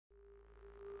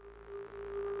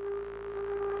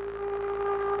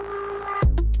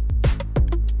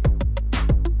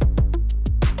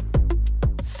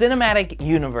cinematic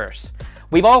universe.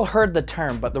 We've all heard the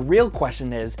term, but the real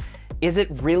question is it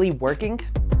really working?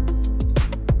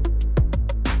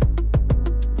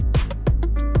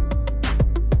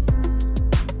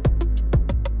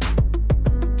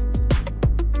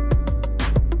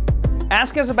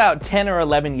 Ask us about 10 or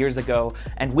 11 years ago,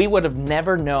 and we would have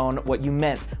never known what you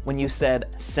meant when you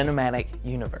said cinematic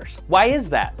universe. Why is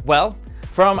that? Well,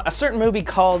 from a certain movie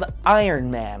called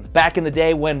Iron Man, back in the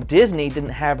day when Disney didn't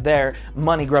have their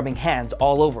money-grubbing hands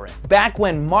all over it. Back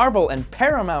when Marvel and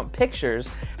Paramount Pictures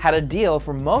had a deal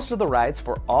for most of the rights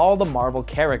for all the Marvel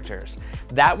characters.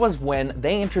 That was when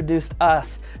they introduced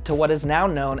us to what is now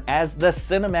known as the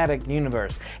cinematic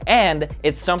universe, and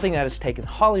it's something that has taken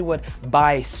Hollywood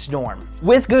by storm.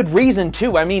 With good reason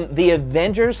too. I mean, the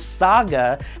Avengers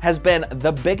saga has been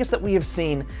the biggest that we have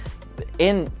seen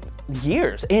in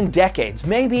years, in decades,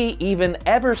 maybe even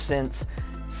ever since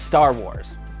Star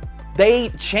Wars. They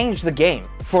changed the game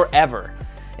forever.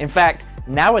 In fact,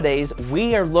 nowadays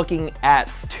we are looking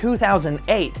at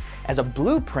 2008 as a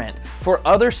blueprint for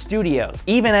other studios.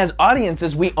 Even as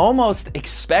audiences, we almost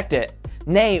expect it.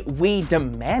 Nay, we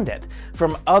demand it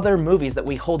from other movies that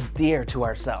we hold dear to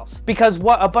ourselves. Because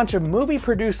what a bunch of movie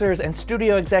producers and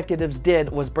studio executives did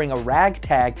was bring a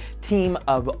ragtag team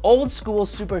of old school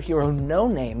superhero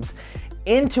no-names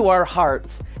into our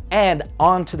hearts and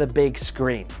onto the big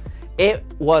screen. It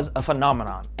was a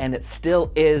phenomenon, and it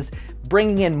still is,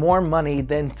 bringing in more money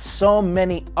than so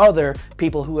many other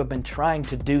people who have been trying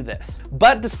to do this.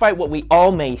 But despite what we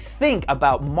all may think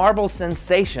about Marvel's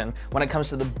sensation when it comes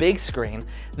to the big screen,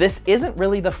 this isn't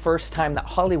really the first time that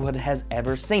Hollywood has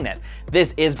ever seen it.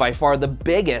 This is by far the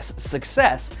biggest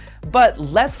success, but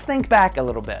let's think back a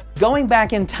little bit. Going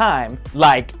back in time,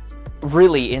 like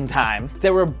really in time,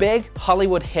 there were big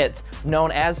Hollywood hits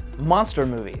known as monster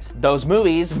movies. Those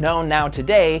movies, known now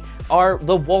today, are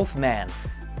The Wolfman,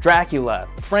 Dracula,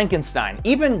 Frankenstein,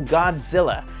 even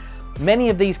Godzilla. Many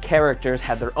of these characters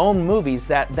had their own movies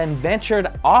that then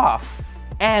ventured off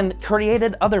and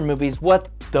created other movies with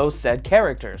those said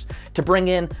characters to bring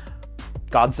in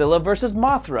Godzilla vs.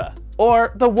 Mothra,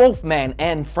 or The Wolfman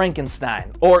and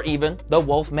Frankenstein, or even The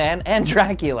Wolfman and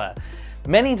Dracula.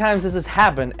 Many times this has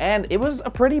happened, and it was a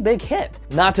pretty big hit.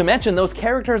 Not to mention, those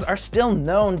characters are still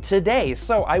known today,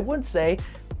 so I would say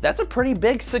that's a pretty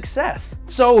big success.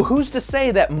 So who's to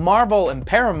say that Marvel and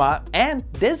Paramount and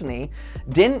Disney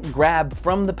didn't grab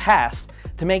from the past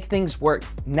to make things work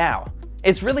now?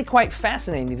 It's really quite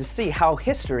fascinating to see how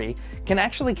history can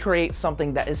actually create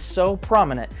something that is so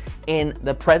prominent in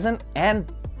the present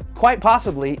and quite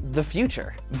possibly the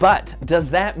future. But does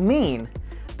that mean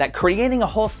that creating a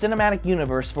whole cinematic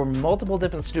universe for multiple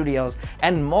different studios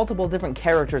and multiple different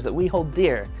characters that we hold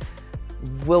dear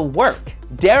will work?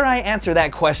 Dare I answer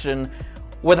that question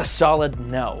with a solid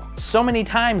no. So many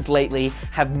times lately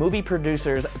have movie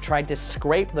producers tried to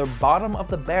scrape the bottom of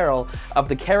the barrel of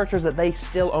the characters that they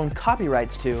still own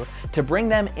copyrights to bring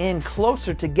them in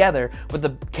closer together with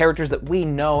the characters that we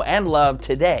know and love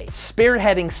today.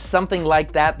 Spearheading something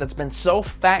like that that's been so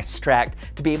fast-tracked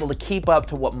to be able to keep up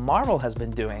to what Marvel has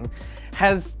been doing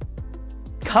has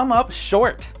come up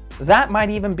short. That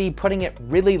might even be putting it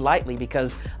really lightly,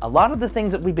 because a lot of the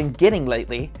things that we've been getting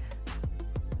lately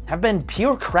have been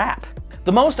pure crap.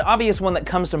 The most obvious one that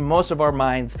comes to most of our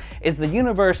minds is the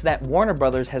universe that Warner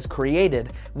Brothers has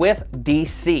created with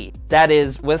DC. That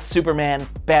is, with Superman,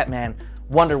 Batman,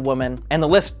 Wonder Woman, and the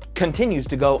list continues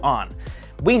to go on.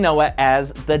 We know it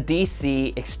as the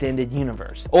DC Extended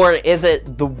Universe. Or is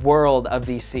it the world of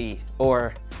DC?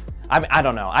 Or, I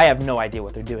don't know. I have no idea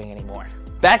what they're doing anymore.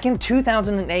 Back in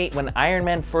 2008, when Iron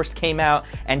Man first came out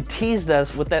and teased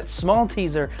us with that small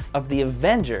teaser of the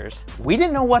Avengers, we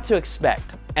didn't know what to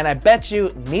expect. And I bet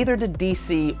you neither did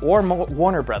DC or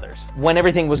Warner Brothers. When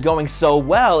everything was going so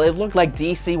well, it looked like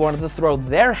DC wanted to throw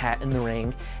their hat in the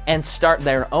ring and start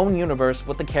their own universe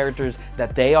with the characters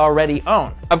that they already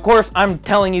own. Of course, I'm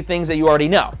telling you things that you already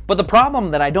know. But the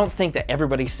problem that I don't think that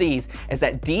everybody sees is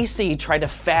that DC tried to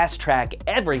fast track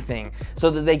everything so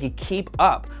that they could keep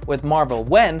up with Marvel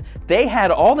when they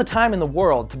had all the time in the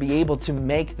world to be able to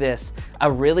make this a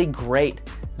really great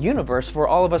universe for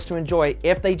all of us to enjoy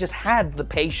if they just had the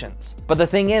patience. But the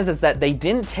thing is that they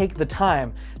didn't take the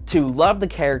time to love the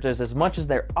characters as much as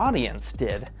their audience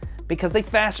did, because they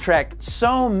fast-tracked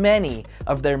so many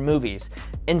of their movies.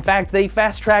 In fact, they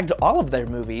fast-tracked all of their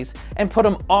movies and put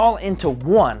them all into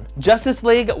one. Justice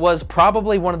League was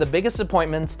probably one of the biggest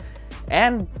disappointments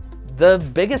and the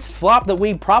biggest flop that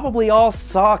we probably all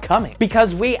saw coming,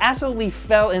 because we absolutely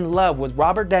fell in love with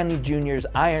Robert Downey Jr.'s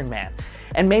Iron Man.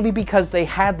 And maybe because they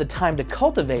had the time to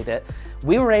cultivate it,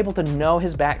 we were able to know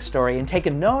his backstory and take a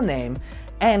no-name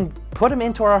and put him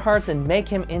into our hearts and make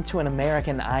him into an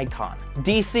American icon.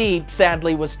 DC,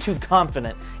 sadly, was too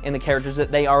confident in the characters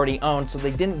that they already owned, so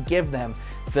they didn't give them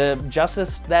the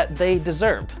justice that they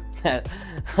deserved.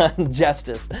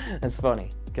 Justice. That's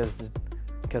funny, because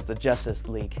the Justice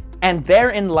League. And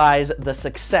therein lies the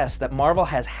success that Marvel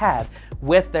has had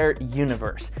with their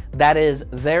universe. That is,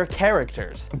 their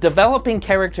characters. Developing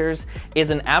characters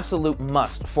is an absolute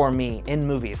must for me in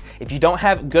movies. If you don't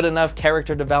have good enough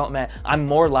character development, I'm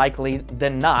more likely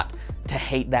than not to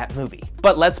hate that movie.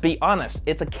 But let's be honest,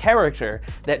 it's a character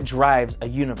that drives a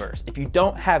universe. If you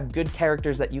don't have good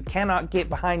characters that you cannot get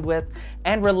behind with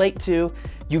and relate to,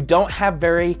 you don't have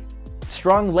very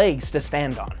strong legs to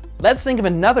stand on. Let's think of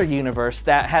another universe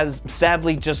that has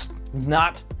sadly just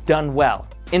not done well.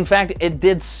 In fact, it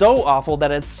did so awful that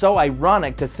it's so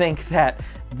ironic to think that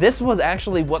this was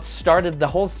actually what started the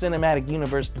whole cinematic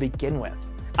universe to begin with.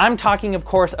 I'm talking, of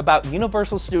course, about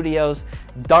Universal Studios'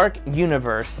 Dark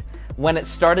Universe, when it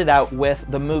started out with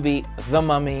the movie The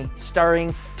Mummy,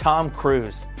 starring Tom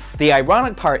Cruise. The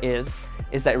ironic part is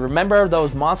that remember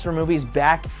those monster movies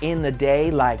back in the day,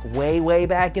 like way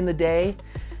back in the day?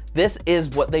 This is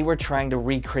what they were trying to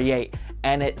recreate,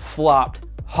 and it flopped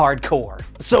hardcore.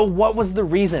 So what was the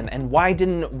reason, and why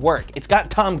didn't it work? It's got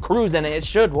Tom Cruise in it, it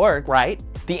should work, right?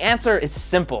 The answer is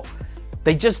simple.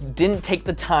 They just didn't take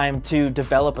the time to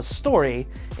develop a story.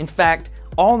 In fact,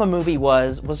 all the movie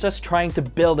was just trying to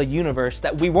build a universe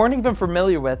that we weren't even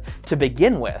familiar with to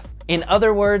begin with. In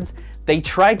other words, they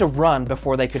tried to run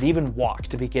before they could even walk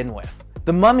to begin with.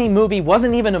 The Mummy movie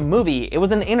wasn't even a movie, it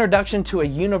was an introduction to a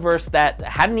universe that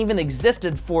hadn't even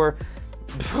existed for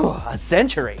a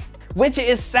century. Which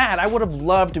is sad. I would have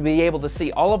loved to be able to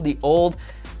see all of the old,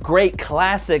 great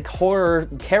classic horror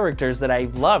characters that I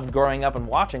loved growing up and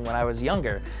watching when I was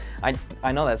younger.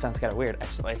 I know that sounds kind of weird,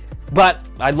 actually. But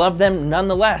I love them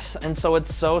nonetheless, and so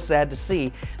it's so sad to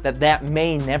see that that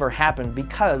may never happen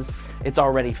because it's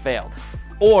already failed.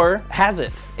 Or has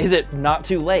it? Is it not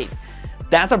too late?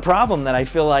 That's a problem that I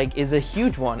feel like is a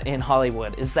huge one in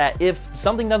Hollywood, is that if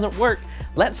something doesn't work,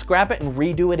 let's scrap it and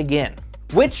redo it again.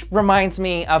 Which reminds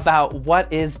me about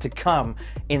what is to come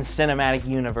in cinematic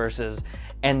universes,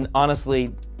 and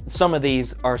honestly, some of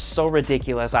these are so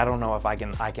ridiculous, I don't know if I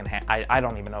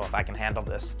don't even know if I can handle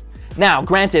this. Now,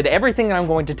 granted, everything that I'm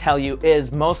going to tell you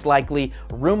is most likely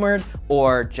rumored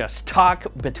or just talk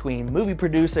between movie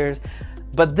producers,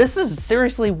 but this is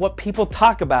seriously what people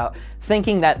talk about,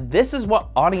 thinking that this is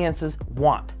what audiences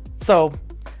want. So,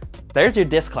 there's your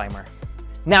disclaimer.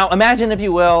 Now, imagine, if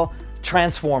you will,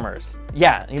 Transformers.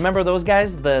 Yeah, you remember those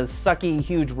guys? The sucky,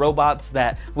 huge robots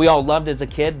that we all loved as a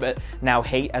kid, but now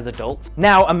hate as adults?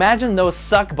 Now, imagine those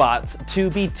suckbots to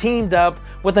be teamed up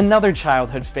with another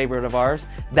childhood favorite of ours,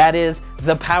 that is,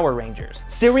 the Power Rangers.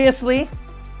 Seriously?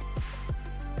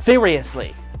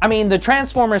 Seriously. I mean, the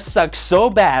Transformers suck so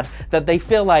bad that they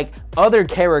feel like other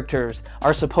characters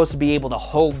are supposed to be able to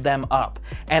hold them up.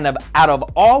 And out of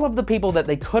all of the people that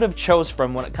they could have chose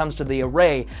from when it comes to the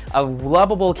array of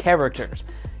lovable characters,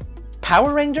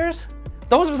 Power Rangers?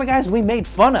 Those are the guys we made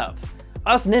fun of.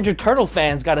 Us Ninja Turtle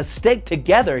fans gotta stick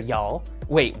together, y'all.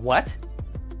 Wait, what?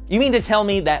 You mean to tell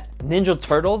me that Ninja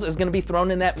Turtles is gonna be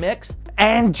thrown in that mix?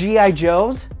 And G.I.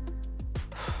 Joes?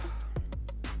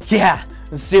 Yeah,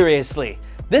 seriously.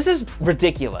 This is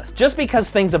ridiculous. Just because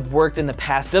things have worked in the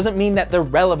past doesn't mean that they're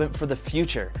relevant for the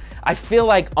future. I feel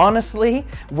like, honestly,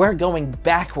 we're going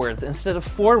backwards instead of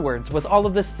forwards with all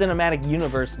of this cinematic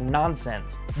universe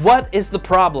nonsense. What is the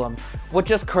problem with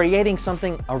just creating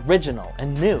something original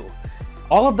and new?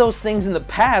 All of those things in the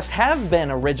past have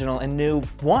been original and new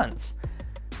once.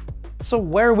 So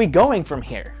where are we going from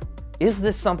here? Is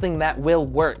this something that will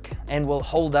work and will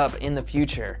hold up in the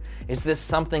future? Is this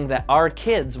something that our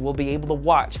kids will be able to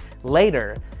watch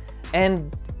later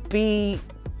and be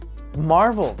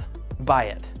marveled by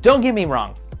it? Don't get me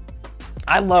wrong.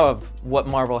 I love what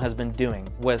Marvel has been doing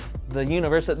with the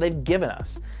universe that they've given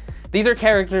us. These are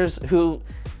characters who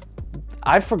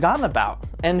I've forgotten about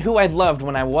and who I loved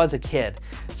when I was a kid.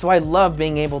 So I love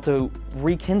being able to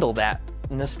rekindle that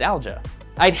nostalgia.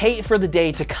 I'd hate for the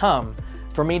day to come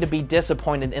for me to be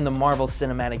disappointed in the Marvel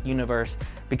Cinematic Universe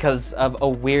because of a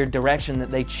weird direction that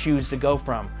they choose to go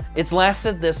from. It's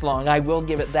lasted this long, I will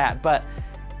give it that, but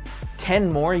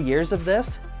 10 more years of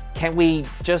this? Can't we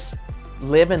just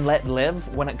live and let live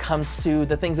when it comes to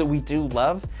the things that we do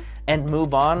love and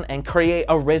move on and create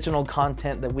original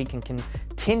content that we can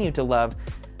continue to love,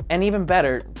 and even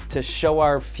better, to show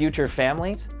our future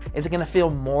families? Is it gonna feel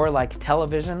more like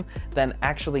television than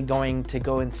actually going to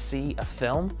go and see a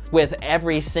film? With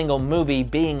every single movie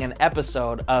being an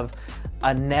episode of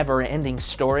a never-ending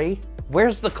story?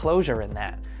 Where's the closure in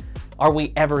that? Are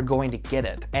we ever going to get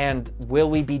it? And will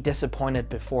we be disappointed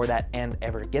before that end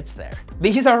ever gets there?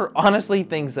 These are honestly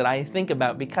things that I think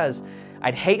about because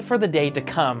I'd hate for the day to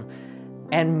come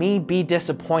and me be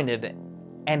disappointed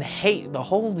and hate the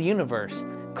whole universe.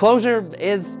 Closure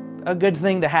is a good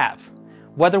thing to have,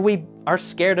 whether we are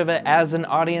scared of it as an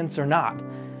audience or not.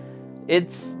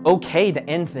 It's okay to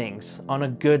end things on a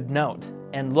good note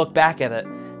and look back at it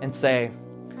and say,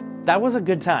 that was a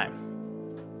good time.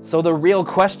 So the real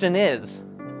question is,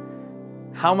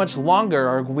 how much longer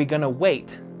are we gonna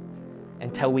wait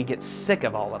until we get sick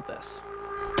of all of this?